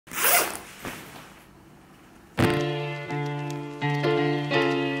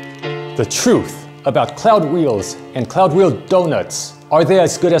The truth about Cloudwheels and Cloudwheel donuts. Are they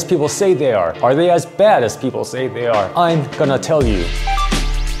as good as people say they are? Are they as bad as people say they are? I'm gonna tell you.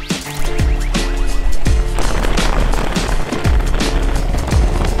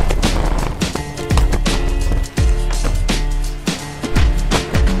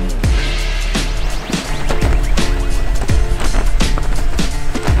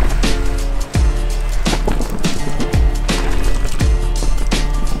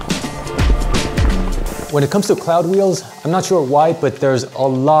 When it comes to Cloudwheels, I'm not sure why, but there's a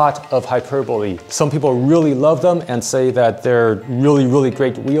lot of hyperbole. Some people really love them and say that they're really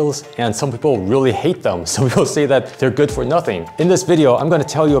great wheels, and some people really hate them. Some people say that they're good for nothing. In this video, I'm going to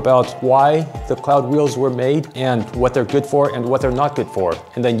tell you about why the Cloudwheels were made and what they're good for and what they're not good for.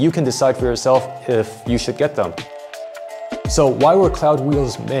 And then you can decide for yourself if you should get them. So why were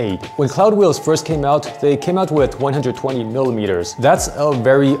Cloudwheels made? When Cloudwheels first came out, they came out with 120 millimeters. That's a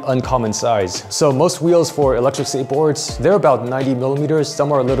very uncommon size. So most wheels for electric skateboards, they're about 90 millimeters.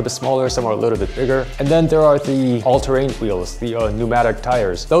 Some are a little bit smaller, some are a little bit bigger. And then there are the all-terrain wheels, the pneumatic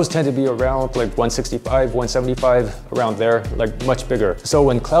tires. Those tend to be around like 165, 175, around there, like much bigger. So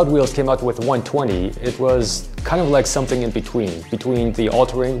when Cloudwheels came out with 120, it was kind of like something in between the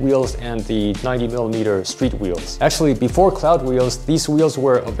all-terrain wheels and the 90 millimeter street wheels. Actually, before Cloudwheels, these wheels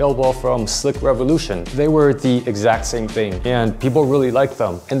were available from Slick Revolution. They were the exact same thing, and people really liked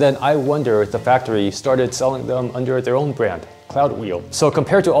them. And then I Wonder, the factory, started selling them under their own brand, Cloudwheel. So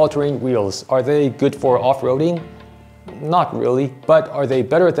compared to all-terrain wheels, are they good for off-roading? Not really, but are they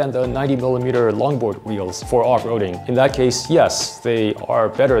better than the 90 millimeter longboard wheels for off-roading? In that case, yes, they are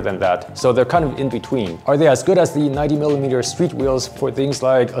better than that. So they're kind of in between. Are they as good as the 90 millimeter street wheels for things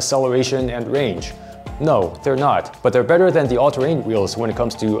like acceleration and range? No, they're not, but they're better than the all-terrain wheels when it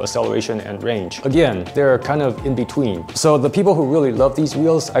comes to acceleration and range. Again, they're kind of in between. So the people who really love these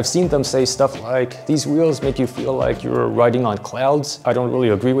wheels, I've seen them say stuff like, these wheels make you feel like you're riding on clouds. I don't really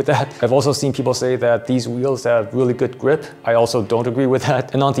agree with that. I've also seen people say that these wheels have really good grip. I also don't agree with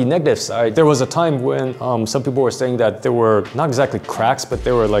that. And on the negative side, there was a time when some people were saying that there were not exactly cracks, but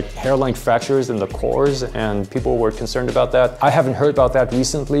there were like hairline fractures in the cores, and people were concerned about that. I haven't heard about that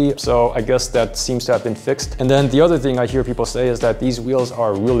recently, so I guess that seems to have been fixed. And then the other thing I hear people say is that these wheels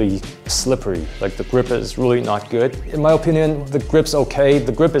are really slippery. Like the grip is really not good. In my opinion, the grip's okay.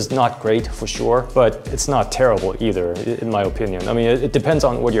 The grip is not great for sure, but it's not terrible either, in my opinion. I mean, it depends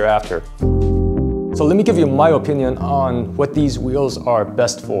on what you're after. So let me give you my opinion on what these wheels are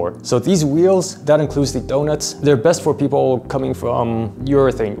best for. So these wheels, that includes the donuts, they're best for people coming from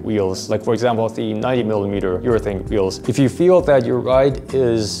urethane wheels, like for example, the 90 millimeter urethane wheels. If you feel that your ride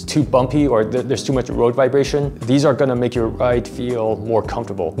is too bumpy or there's too much road vibration, these are gonna make your ride feel more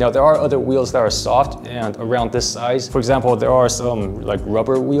comfortable. Now, there are other wheels that are soft and around this size. For example, there are some like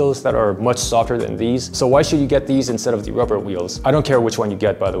rubber wheels that are much softer than these. So why should you get these instead of the rubber wheels? I don't care which one you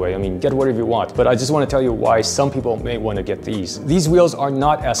get, by the way. I mean, get whatever you want, but I just want to tell you why some people may want to get these. These wheels are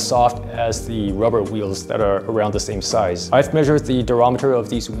not as soft as the rubber wheels that are around the same size. I've measured the durometer of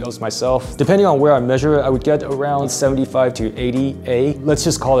these wheels myself. Depending on where I measure, I would get around 75 to 80 A. Let's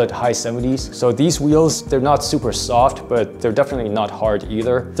just call it high 70s. So these wheels, they're not super soft, but they're definitely not hard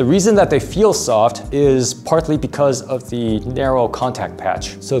either. The reason that they feel soft is partly because of the narrow contact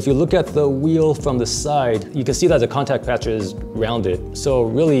patch. So if you look at the wheel from the side, you can see that the contact patch is rounded. So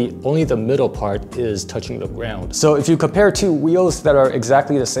really only the middle part is touching the ground. So if you compare two wheels that are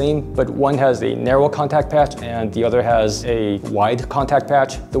exactly the same, but one has a narrow contact patch and the other has a wide contact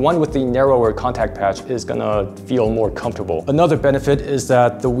patch, the one with the narrower contact patch is gonna feel more comfortable. Another benefit is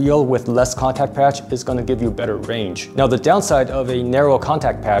that the wheel with less contact patch is gonna give you better range. Now, the downside of a narrow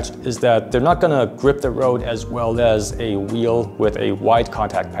contact patch is that they're not gonna grip the road as well as a wheel with a wide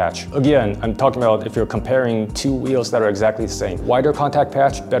contact patch. Again, I'm talking about if you're comparing two wheels that are exactly the same. Wider contact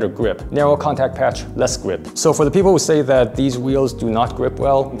patch, better grip. Narrow contact patch, less grip. So for the people who say that these wheels do not grip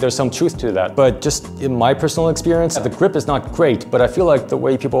well, there's some truth to that. But just in my personal experience, the grip is not great, but I feel like the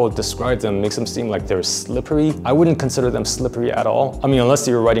way people describe them makes them seem like they're slippery. I wouldn't consider them slippery at all. I mean, unless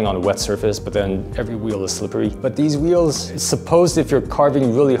you're riding on a wet surface, but then every wheel is slippery. But these wheels, suppose if you're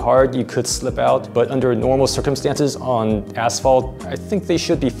carving really hard, you could slip out, but under normal circumstances on asphalt, I think they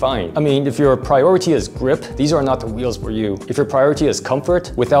should be fine. I mean, if your priority is grip, these are not the wheels for you. If your priority is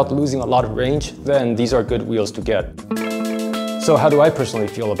comfort without losing a lot of range, then these are good wheels to get. So how do I personally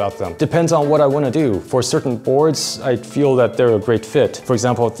feel about them? Depends on what I want to do. For certain boards, I feel that they're a great fit. For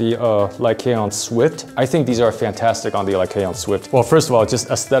example, the Lycaon Swift. I think these are fantastic on the Lycaon Swift. Well, first of all, just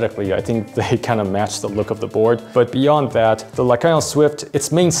aesthetically, I think they kind of match the look of the board. But beyond that, the Lycaon Swift,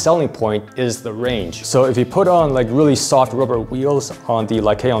 its main selling point is the range. So if you put on like really soft rubber wheels on the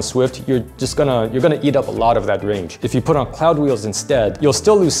Lycaon Swift, you're gonna eat up a lot of that range. If you put on Cloudwheels instead, you'll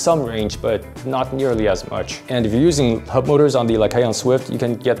still lose some range, but not nearly as much. And if you're using hub motors on the Lycaon Swift, you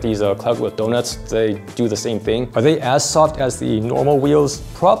can get these Cloudwheel Donuts. They do the same thing. Are they as soft as the normal wheels?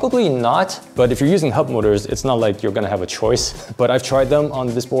 Probably not, but if you're using hub motors, it's not like you're gonna have a choice. But I've tried them on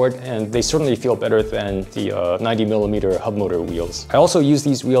this board and they certainly feel better than the 90mm hub motor wheels. I also use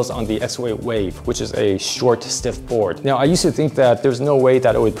these wheels on the X-Way Wave, which is a short, stiff board. Now, I used to think that there's no way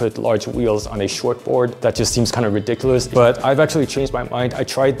that I would put large wheels on a short board. That just seems kind of ridiculous, but I've actually changed my mind. I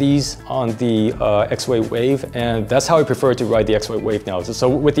tried these on the X-Way Wave, and that's how I prefer to ride the X-Way Wave now. So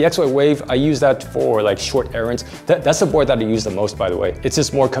with the X-Way Wave, I use that for like short errands. That's the board that I use the most, by the way. It's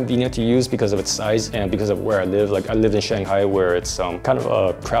just more convenient to use because of its size and because of where I live. Like I live in Shanghai, where it's kind of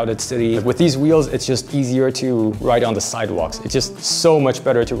a crowded city. With these wheels, it's just easier to ride on the sidewalks. It's just so much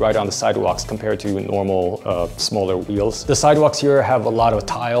better to ride on the sidewalks compared to normal smaller wheels. The sidewalks here have a lot of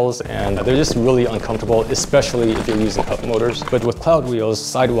tiles and they're just really uncomfortable, especially if you're using hub motors. But with Cloudwheels,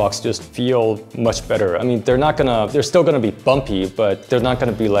 sidewalks just feel much better. I mean, they're still gonna be bumpy, but they're not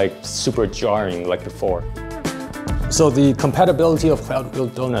gonna be like super jarring like before. So the compatibility of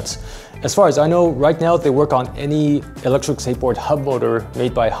Cloudwheel Donuts. As far as I know, right now they work on any electric skateboard hub motor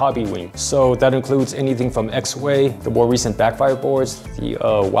made by Hobbywing. So that includes anything from X-Way, the more recent backfire boards, the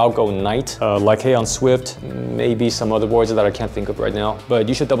Wowgo Knight, Lycaon Swift, maybe some other boards that I can't think of right now, but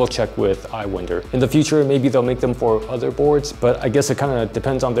you should double check with iWonder. In the future, maybe they'll make them for other boards, but I guess it kind of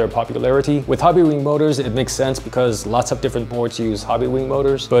depends on their popularity. With Hobbywing motors, it makes sense because lots of different boards use Hobbywing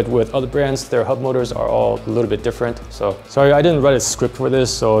motors, but with other brands, their hub motors are all a little bit different. So sorry, I didn't write a script for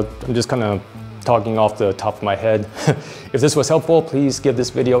this, so I'm just kind of talking off the top of my head. If this was helpful, please give this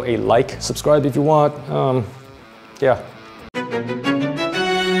video a like, subscribe if you want. Yeah.